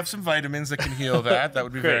that? We have some vitamins that can heal that. That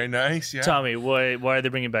would be Great. very nice. Yeah. Tommy, why are they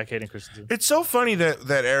bringing back Hayden Christensen? It's so funny that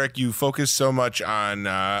Eric, you focus so much on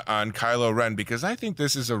Kylo Ren, because I think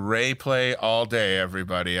this is a Rey play all day.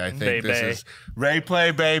 Everybody, I think this Bay-bay. is Rey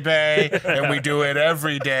play, baby, and we do it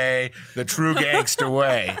every day, the true gangster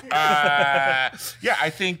way. Yeah, I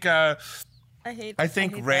think I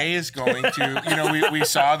think hate Rey that. is going to. We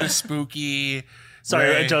saw the spooky. Sorry,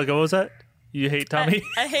 Rey. Angelica, what was that? You hate Tommy?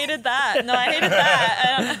 I hated that. No, I hated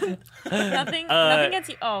that. Nothing gets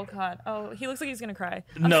you. Oh God. Oh, he looks like he's gonna cry.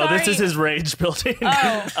 I'm No, sorry. this is his rage building.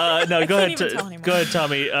 Oh. No, go ahead. even tell anymore. Go ahead,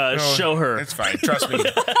 Tommy. Show her. It's fine. Trust me.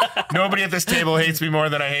 Nobody at this table hates me more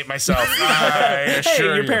than I hate myself. I Hey,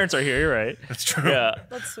 assure your you. parents are here. You're right. That's true. Yeah.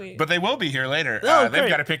 That's sweet. But they will be here later. Oh, They've great.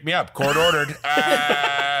 got to pick me up. Court ordered.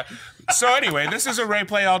 So anyway, this is a Rey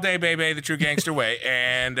play all day, baby, the true gangster way.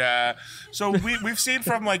 And so we've seen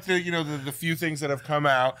from like the few things that have come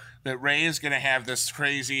out that Rey is going to have this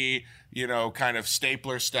crazy, kind of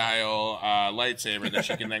stapler style lightsaber that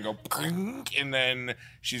she can then go, and then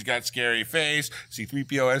she's got scary face.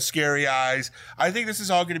 C-3PO has scary eyes. I think this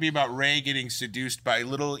is all going to be about Rey getting seduced by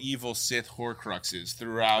little evil Sith Horcruxes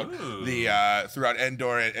throughout throughout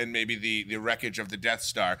Endor and maybe the wreckage of the Death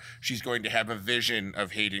Star. She's going to have a vision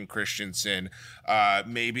of Hayden Christensen,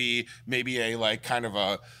 maybe a like kind of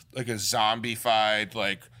a zombified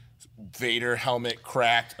like Vader helmet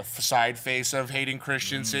cracked, a side face of Hayden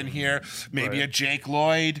Christensen here. Maybe a Jake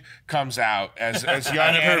Lloyd comes out as young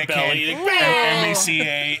Out of her Anakin, belly. and we see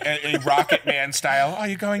a Rocket Man style, "Are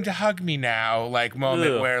you going to hug me now?" like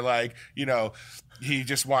moment Ugh. where like he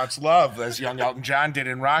just wants love, as young Elton John did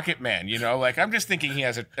in Rocket Man. Like I'm just thinking he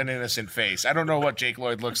has an innocent face. I don't know what Jake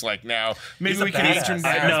Lloyd looks like now. Maybe He's a we can age him badass.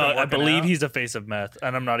 down. No, been I working believe out. he's a face of meth,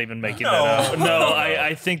 and I'm not even making that up. No,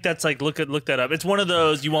 I think that's like look that up. It's one of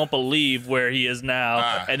those you won't believe where he is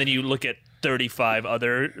now, and then you look at 35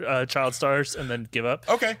 other child stars and then give up.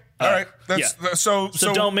 Okay. All right. So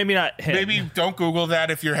don't maybe not him. Maybe don't Google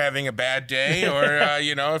that if you're having a bad day, or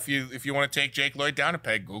if you want to take Jake Lloyd down a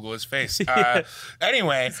peg, Google his face.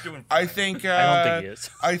 Anyway, I think I don't think he is.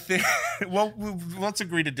 I think well, let's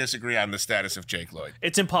agree to disagree on the status of Jake Lloyd.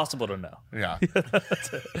 It's impossible to know. Yeah.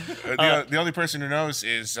 The only person who knows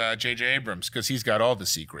is J.J. Abrams, because he's got all the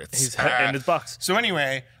secrets. He's in his box. So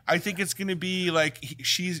anyway, I think it's going to be like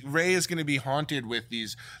Rey is going to be haunted with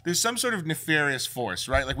these. There's some sort of nefarious force,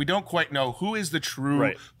 right? Like we don't quite know who is the true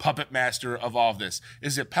Right. puppet master of all of this.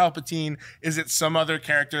 Is it Palpatine? Is it some other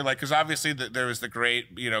character? Like, because obviously there was the great,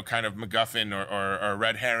 kind of MacGuffin or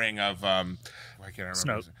red herring of why can't I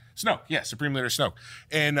remember? Snoke. Snoke, yeah, Supreme Leader Snoke.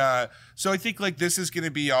 And so I think like this is going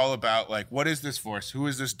to be all about like what is this force? Who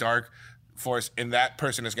is this dark force? And that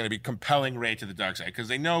person is going to be compelling Rey to the dark side because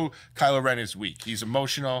they know Kylo Ren is weak. He's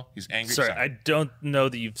emotional. He's angry. Sorry, I don't know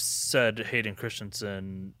that you've said Hayden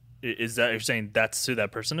Christensen. Is that you're saying that's who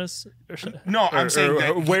that person is? No, I'm saying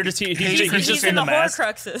that where does he? Hayden He's just He's in in the the mask.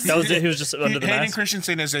 Horcruxes. That was it. He was just under the Hayden mask.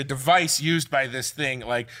 Christensen is a device used by this thing,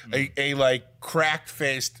 like a like cracked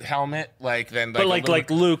faced helmet, like then But a like little-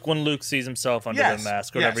 like Luke, when Luke sees himself under Yes, the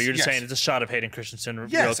mask or whatever, yes, you're just yes. saying it's a shot of Hayden Christensen real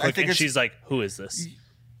Yes, I quick, think and it's- she's like, "Who is this?"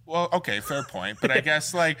 Well, okay, fair point. But I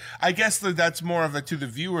guess that's more of a to the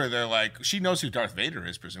viewer. They're like, she knows who Darth Vader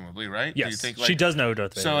is, presumably, right? Yes, Do you think, she does know who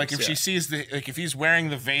Darth Vader So like, is, if she sees if he's wearing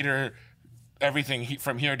the Vader, everything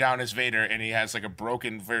from here down is Vader, and he has like a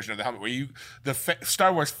broken version of the helmet, where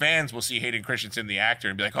Star Wars fans will see Hayden Christensen, the actor,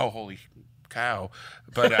 and be like, oh, holy cow.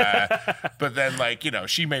 But but then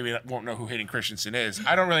she maybe won't know who Hayden Christensen is.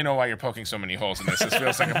 I don't really know why you're poking so many holes in this. This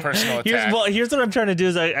feels like a personal attack. Here's what I'm trying to do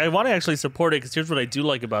is I want to actually support it because here's what I do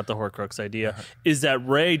like about the Horcrux idea is that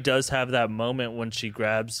Rey does have that moment when she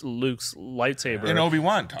grabs Luke's lightsaber And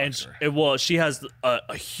Obi-Wan and talks to her. she has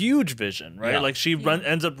a huge vision, right? Yeah. Like she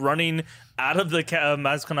ends up running out of the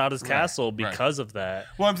Maz Kanata's castle because of that.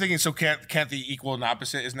 Well, I'm thinking, so can't the equal and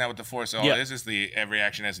opposite? Isn't that what the Force all Yeah. is? Is the every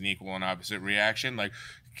action has an equal and opposite reaction? Like,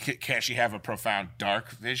 can't she have a profound dark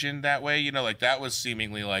vision that way? Like that was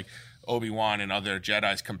seemingly like Obi-Wan and other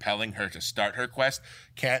Jedi's compelling her to start her quest.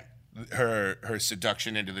 Can't her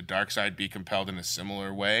seduction into the dark side be compelled in a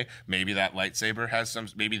similar way. Maybe that lightsaber has some.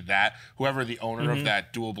 Maybe that whoever the owner of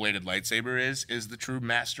that dual bladed lightsaber is the true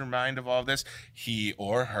mastermind of all of this. He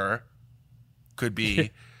or her could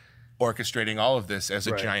be orchestrating all of this as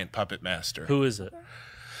a giant puppet master. Who is it?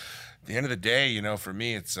 At the end of the day, for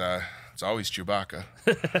me, it's always Chewbacca,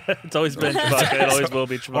 It's always been Chewbacca. It always will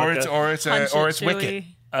be Chewbacca. or it's Wicket.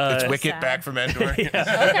 It's Wicket Sad. back from Endor.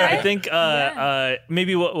 I think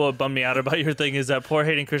maybe what bummed me out about your thing is that poor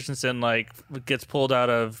Hayden Christensen gets pulled out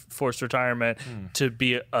of forced retirement to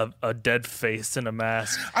be a dead face in a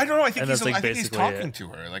mask. I don't know. I think And he's, that's, like, I think he's basically talking it. to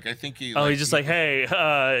her. Like I think he. Oh, he's just like, hey, No, we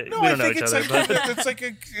I don't know think each it's other. like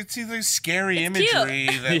but- it's either scary It's imagery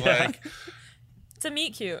that Yeah. It's a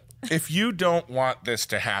meet cute. if you don't want this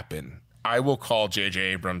to happen, I will call J.J.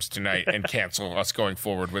 Abrams tonight and cancel us going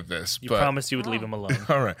forward with this. You but promised you would leave him alone.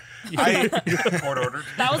 all right, Court ordered.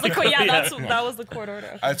 That was the court. Yeah, that was the court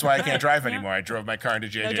order. that's why I can't drive anymore. I drove my car into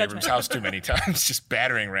J.J. judgment. Abrams' house too many times, just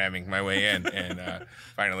battering ramming my way in, and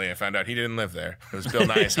finally I found out he didn't live there. It was Bill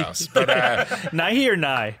Nye's house, but Nahi or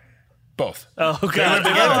Nye? both. Oh, God. They live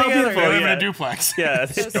together. Oh, They beautiful. live in Yeah. a duplex. Yeah,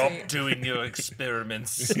 So Stop sweet. doing your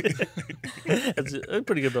experiments. that's a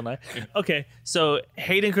pretty good Bill Nye. Okay, so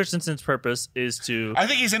Hayden Christensen's purpose is to I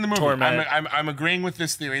think he's in the movie. Torment. I'm agreeing with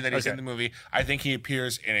this theory that he's Okay. in the movie. I think he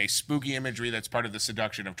appears in a spooky imagery that's part of the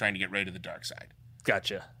seduction of trying to get rid of the dark side.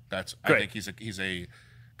 gotcha. I Great. think he's a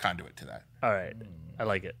conduit to that. All right, I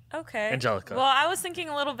like it. Okay. Angelica. Well, I was thinking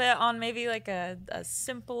a little bit on maybe like a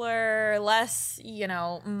simpler, less,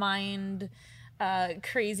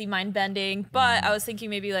 crazy mind bending, but I was thinking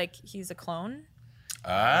maybe like he's a clone.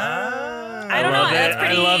 I don't know. love it. That's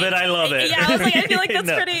pretty, I love it. I love it. Yeah, I was like, I feel like that's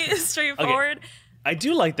No. pretty straightforward. I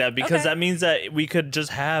do like that because Okay. that means that we could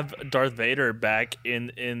just have Darth Vader back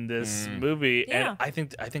in this movie, Yeah. and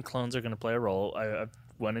I think clones are going to play a role. I've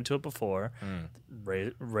went into it before.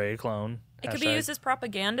 Ray clone. It could be Hashtag. used as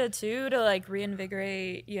propaganda too to like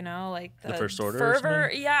reinvigorate, the First Order or fervor.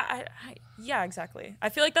 something? Yeah, yeah, exactly. I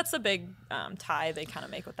feel like that's the big tie they kind of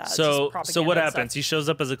make with that. It's So just so propaganda what and happens? stuff. He shows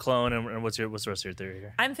up as a clone, and what's the rest of your theory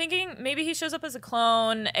here? I'm thinking maybe he shows up as a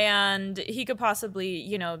clone and he could possibly,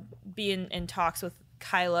 be in talks with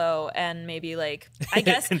Kylo and maybe like I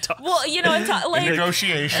guess In talks. well, like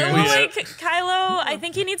Negotiation. well, like Kylo, I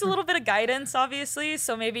think he needs a little bit of guidance, obviously.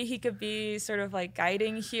 So maybe he could be sort of like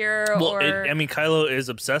guiding here, Well, or Kylo is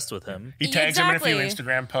obsessed with him. He tags him in a few Exactly.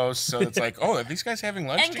 Instagram posts, so it's like, oh, are these guys having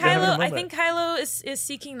lunch and together? Kylo, I moment. think Kylo is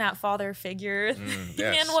seeking that father figure.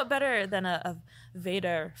 yes. And what better than a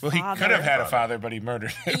Vader Well, father? he could have had a father, but he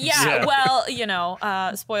murdered him. Yeah,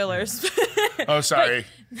 well, spoilers. Oh, sorry.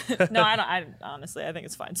 No, I honestly, I think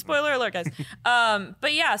it's fine. Spoiler alert, guys.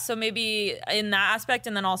 But yeah, so maybe in that aspect,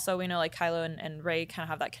 and then also we know like Kylo and Rey kind of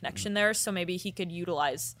have that connection there, so maybe he could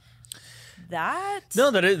utilize that.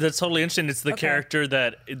 No, that's totally interesting. It's the Okay. character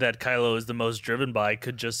that Kylo is the most driven by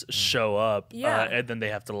could just show up, Yeah. and then they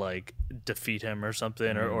have to like defeat him or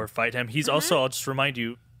something, or fight him. He's also, I'll just remind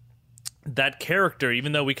you, that character,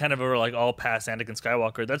 even though we kind of are like all past Anakin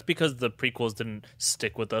Skywalker, that's because the prequels didn't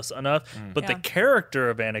stick with us enough. But the Yeah. character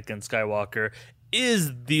of Anakin Skywalker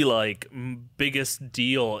is the like biggest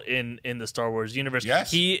deal in the Star Wars universe.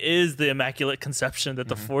 Yes. He is the immaculate conception that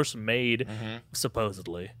the Force made,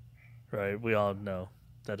 supposedly. Right? We all know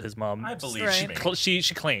that his mom. I believe Right. she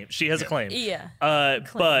She claims she has a claim. Yeah.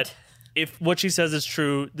 But if what she says is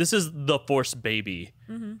true, this is the Force baby.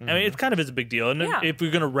 I mean, it kind of is a big deal. And Yeah. if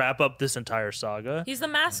we're gonna wrap up this entire saga, He's the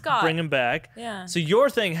mascot. bring him back. Yeah. So your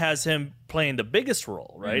thing has him playing the biggest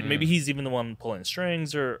role, right? Maybe he's even the one pulling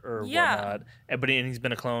strings or Yeah. whatnot. But he's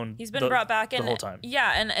been a clone. He's been brought back the and whole time.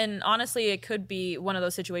 Yeah, and honestly, it could be one of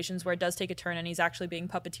those situations where it does take a turn, and he's actually being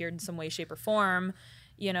puppeteered in some way, shape, or form.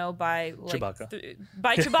 By like, Chewbacca.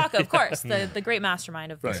 by Chewbacca, of course, the great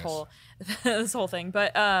mastermind of this Right. whole this whole thing.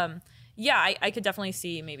 But yeah, I could definitely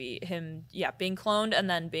see maybe him being cloned and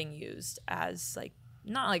then being used as like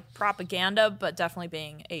not like propaganda, but definitely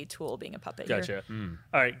being a tool, being a puppet. here. Gotcha.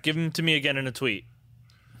 All right, give him to me again in a tweet.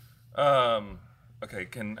 Okay,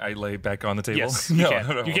 can I lay back on the table? Yes, you can.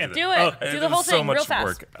 I don't You want can. to Do it. Do the was whole so thing much real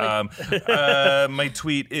fast. work. My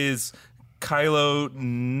tweet is Kylo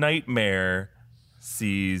Nightmare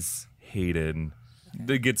sees Hayden.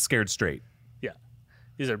 They get scared straight. Yeah.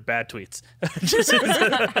 These are bad tweets.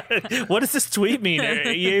 What does this tweet mean?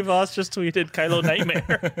 EA Voss just tweeted Kylo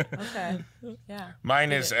Nightmare. Okay. Yeah.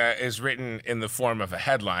 Mine is written in the form of a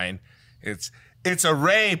headline. It's a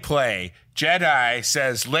Rey play. Jedi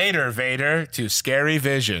says later Vader to scary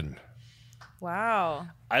vision. Wow.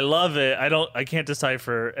 I love it. I can't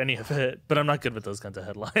decipher any of it, but I'm not good with those kinds of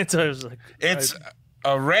headlines. So I was like, It's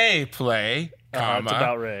a Rey play. comma. It's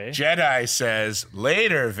about Rey. Jedi says,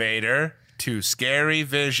 later, Vader, to scary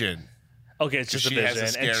vision. Okay, it's just a She vision. has a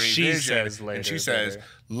scary and she vision. says later. And she says, Vader.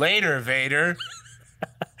 later, Vader,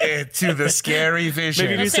 to the scary vision.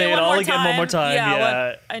 Maybe if you Say say it one all more again one more time. Yeah, Yeah.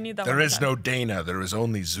 what- I need that. There one more is time. no Dana. There is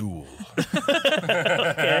only Zool.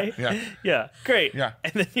 Okay. Yeah. Yeah. Great. Yeah.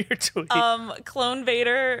 And then your tweet. Clone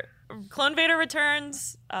Vader. Clone Vader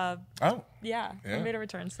returns. Oh, Yeah, Clone Vader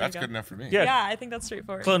returns. There that's you go. good enough for me. Yeah. Yeah, I think that's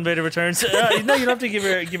straightforward. Clone Vader returns. No, you don't have to give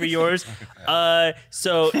her yours.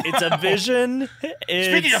 So it's a vision.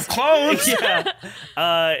 Speaking of clones,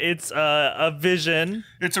 It's a vision.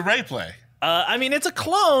 it's a Ray play. I mean, it's a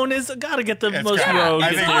clone. It's got to get the It's most got- rogue I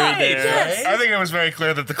in think- theory Right, there. yes. I think it was very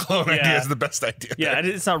clear that the clone idea is the best idea. Yeah, and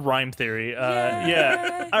it's not rhyme theory.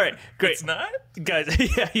 Yeah. All right, great. It's not? Guys,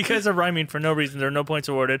 you guys are rhyming for no reason. There are no points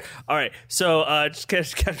awarded. All right, so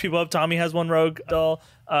just catch people up. Tommy has one rogue doll,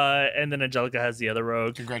 and then Angelica has the other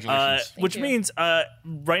rogue. Congratulations. Which you. means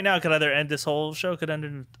right now could either end this whole show, could end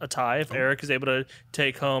in a tie if Eric is able to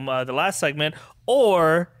take home the last segment,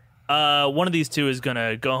 or one of these two is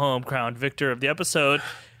gonna go home crowned victor of the episode.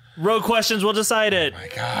 Rogue questions will decide it. My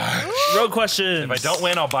God. Rogue questions. If I don't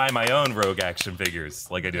win, I'll buy my own Rogue action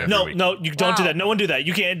figures like I do every No, week. no, you don't do Wow. that. No one do that.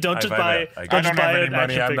 You can't. Don't just I buy. know. I Don't just don't buy have any an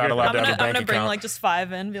money. action I'm not figure. allowed I'm to have gonna, a bank I'm gonna bring account. like just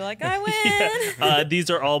 5 in and be like, I win. These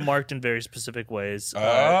are all marked in very specific ways.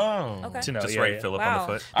 Oh. Okay. To know, Just yeah, write yeah. Philip Wow. on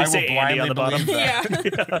the foot. I say will Andy blindly on the bottom.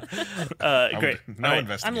 believe that. Yeah, Great. No All right.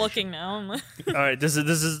 investigation. I'm looking now. All right, this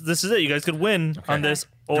is it. You guys could win on this,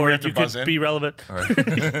 we or have to you buzz could in? be relevant. You could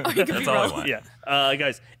be That's all I wrong. want. Yeah,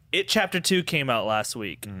 guys. It Chapter 2 came out last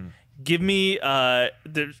week. Give me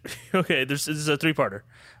this is a 3-parter.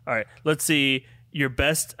 All right, let's see your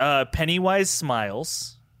best Pennywise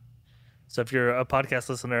smiles. So if you're a podcast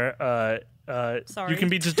listener, Sorry. you can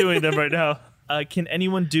be just doing them right now. Can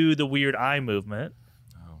anyone do the weird eye movement?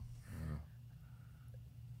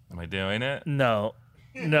 Am I doing it? No,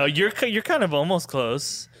 you're kind of almost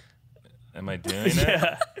close. Am I doing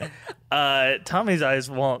it? Tommy's eyes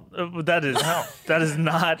won't. That is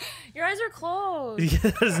not. Your eyes are closed.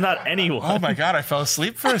 That is not anyone. Oh my God, I fell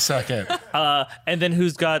asleep for a second. And then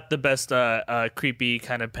who's got the best creepy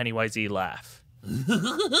kind of Pennywise-y laugh?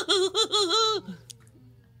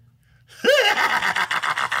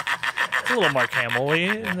 It's a little Mark Hamill-y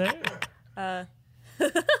in there.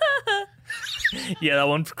 Yeah, that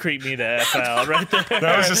one creeped me the F out right there.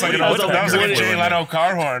 That was just like That was a that was like a Woody- Jay Leno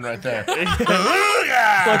car horn right there. Well,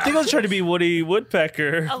 I think I was trying to be Woody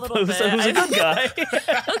Woodpecker. A little Who's bit. who's a good guy.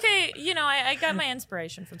 Okay, I got my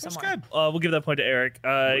inspiration from somewhere. Good. We'll give that point to Eric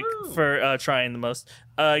for trying the most.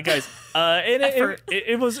 Guys, and Effort.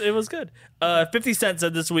 it was good. 50 Cent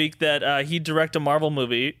said this week that he'd direct a Marvel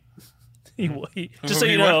movie. Just so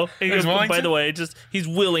He you what? know, He's willing by to? the way, he's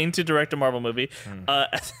willing to direct a Marvel movie,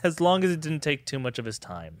 as long as it didn't take too much of his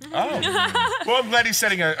time. Oh. Well, I'm glad he's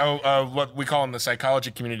setting a what we call in the psychology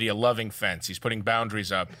community a loving fence. He's putting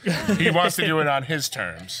boundaries up. He wants to do it on his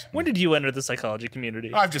terms. When did you enter the psychology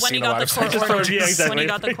community? I've just When he seen a got lot the of court psychology. order. Yeah, exactly. When he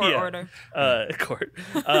got the court Yeah. order. Court.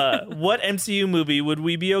 What MCU movie would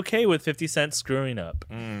we be okay with 50 Cent screwing up?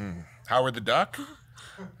 Howard the Duck.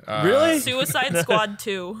 Really? Suicide Squad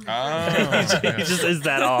 2. He just is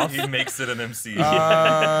that off. He makes it an MC.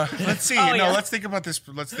 Let's see. yeah. Let's think about this.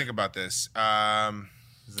 Let's think about this.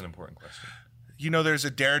 This is an important question. There's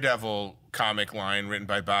a Daredevil comic line written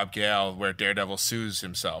by Bob Gale where Daredevil sues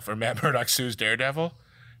himself, or Matt Murdock sues Daredevil,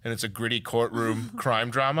 and it's a gritty courtroom crime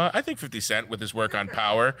drama. I think 50 Cent, with his work on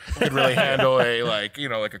Power, could really handle like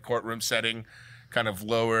a courtroom setting, kind of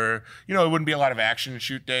lower. It wouldn't be a lot of action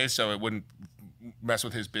shoot days, so it wouldn't mess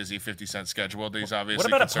with his busy 50 Cent schedule that he's obviously What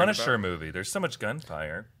about a concerned Punisher about. movie? There's so much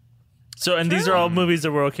gunfire. So, and these are all movies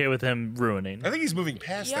that we're okay with him ruining. I think he's moving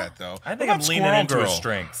past that, though. I think What I'm about leaning Squirrel into Girl? his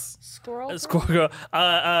strengths. Squirrel. Squirrel Girl.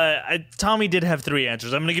 Tommy did have 3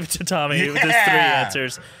 answers. I'm going to give it to Tommy with his 3 Yeah.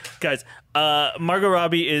 answers. Guys, Margot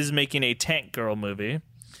Robbie is making a Tank Girl movie.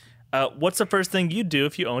 What's the first thing you'd do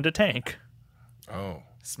if you owned a tank? Oh.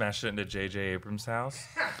 Smash it into J.J. Abrams' house.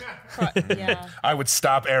 Yeah. I would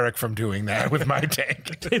stop Eric from doing that with my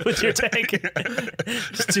tank. With your tank.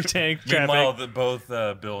 Just do tank Meanwhile, traffic. both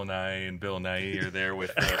Bill Nye and Bill Nye are there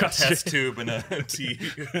with a test tube and a tea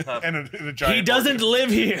cup. and a giant He doesn't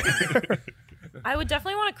live here. I would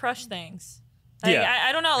definitely want to crush things. Yeah.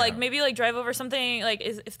 I don't know. Like maybe like drive over something. Like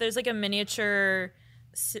if there's like a miniature.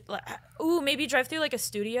 Maybe drive through like a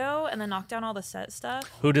studio and then knock down all the set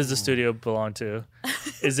stuff. Who does the studio belong to?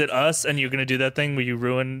 Is it us and you're going to do that thing where you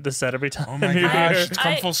ruin the set every time? Oh my you're gosh, here? it's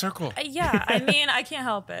come full circle. Yeah, I mean, I can't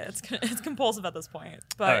help it. It's compulsive at this point.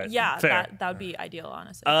 But All right, yeah, fair. that would be ideal,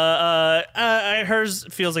 honestly. Hers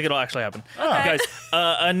feels like it'll actually happen. Okay. Guys,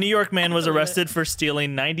 a New York man was arrested for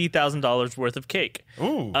stealing $90,000 worth of cake.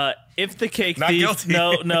 Ooh. If the cake Not thief,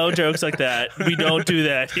 guilty. no jokes like that. We don't do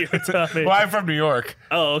that here, Tommy. Well, I'm from New York.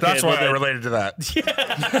 Oh, okay. That's why well I then- related to that.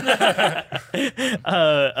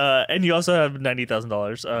 And you also have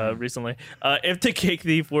 $90,000 recently. If the cake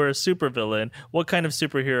thief were a supervillain, what kind of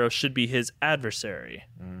superhero should be his adversary?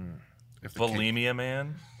 If the Bulimia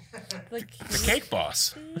man. Like, the cake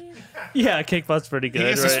boss. Yeah, Cake Boss pretty good. He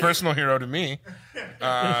is his right? personal hero to me.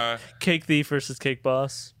 Cake thief versus Cake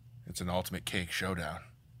Boss. It's an ultimate cake showdown.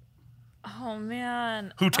 oh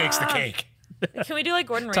man, Who takes the cake? can we do like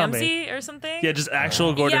Gordon Tell me. Ramsay or something? Yeah, just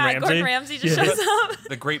actual Gordon yeah, Ramsay. Gordon Ramsay just Yeah. shows up.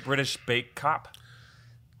 The Great British Bake Cop.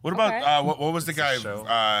 What about Okay. what was the guy? show.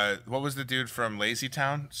 What was the dude from Lazy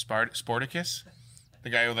Town? Sporticus, the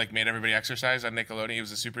guy who like made everybody exercise on Nickelodeon. He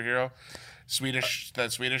was a superhero.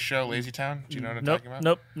 That Swedish show, Lazy Town. Do you know what I'm Nope, talking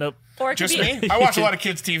about? nope. Or it could Just be, me? I watch a lot of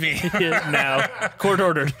kids' TV. Yeah, now, court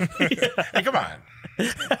ordered. Hey, come on.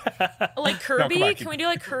 like Kirby. come on, Can we do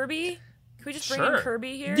like Kirby? Can we just bring in Sure.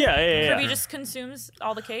 Kirby here? Yeah. Kirby just consumes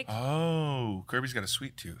all the cake. Oh, Kirby's got a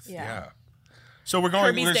sweet tooth. Yeah. Yeah. So we're going.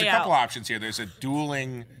 Kirby's there's a Day couple Out. options here. There's a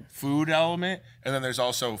dueling food element, and then there's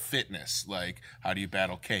also fitness. Like, how do you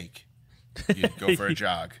battle cake? You go for a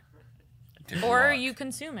jog. Take a Or walk. you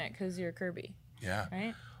consume it because you're Kirby, Yeah.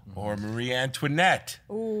 right? Or Marie Antoinette.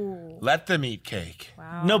 Ooh, Let them eat cake.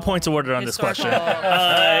 wow. No points awarded on this Historical. question.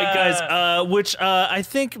 Guys, which I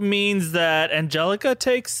think means that Angelica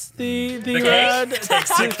takes the rod.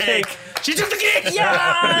 Takes the cake. She took the cake!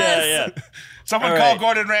 Yeah. Someone All call right.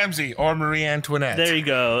 Gordon Ramsay or Marie Antoinette. There you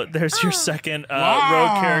go. There's your second Wow.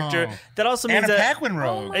 rogue character. That also means Anna that Paquin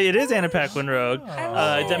Rogue. it is Anna Paquin Rogue.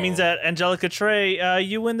 That means that Angelica Trey,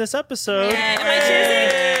 you win this episode. Am I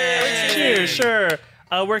choosing? Cheers, sure.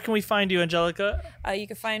 Where can we find you, Angelica? You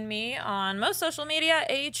can find me on most social media,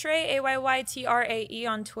 Trey, AYYTRAE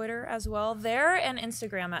on Twitter as well there, and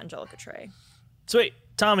Instagram at Angelica Trey. Sweet.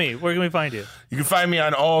 Tommy, where can we find you? You can find me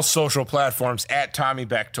on all social platforms at Tommy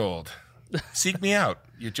Bechtold. Seek me out.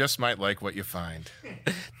 You just might like what you find.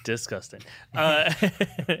 Disgusting.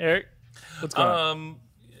 Eric, what's going on?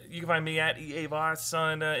 You can find me at EA Voss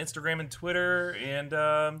on Instagram and Twitter.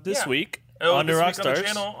 And This yeah. week Oh, on New this week on the Rockstars.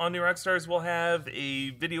 channel, on New Rockstars, we'll have a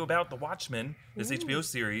video about The Watchmen, this HBO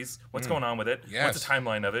series. What's going on with it? Yes. What's the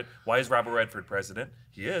timeline of it? Why is Robert Redford president?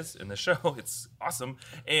 He is in the show. It's awesome.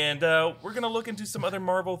 And we're going to look into some other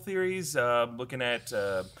Marvel theories, looking at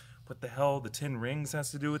what the hell the 10 Rings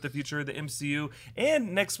has to do with the future of the MCU.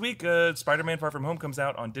 And next week, Spider-Man Far From Home comes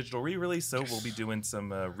out on digital re-release, so we'll be doing some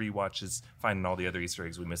rewatches, finding all the other Easter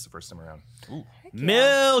eggs we missed the first time around.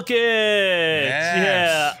 Milk it!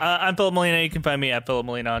 Yes. Yeah, I'm Philip Molina. You can find me at Philip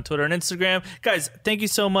Molina on Twitter and Instagram. Guys, thank you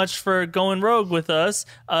so much for going rogue with us.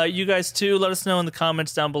 You guys, too, let us know in the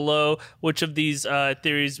comments down below which of these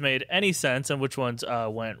theories made any sense and which ones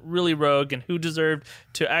went really rogue and who deserved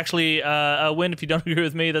to actually win. If you don't agree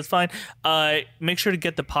with me, that's fine. Make sure to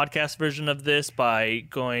get the podcast version of this by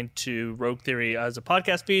going to Rogue Theory as a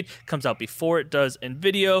podcast feed. Comes out before it does in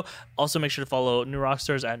video. Also, make sure to follow New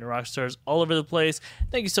Rockstars at New Rockstars all over the place.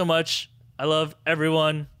 Thank you so much. I love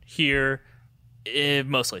everyone here,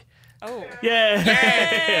 mostly. Oh.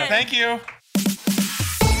 Yeah. Thank you.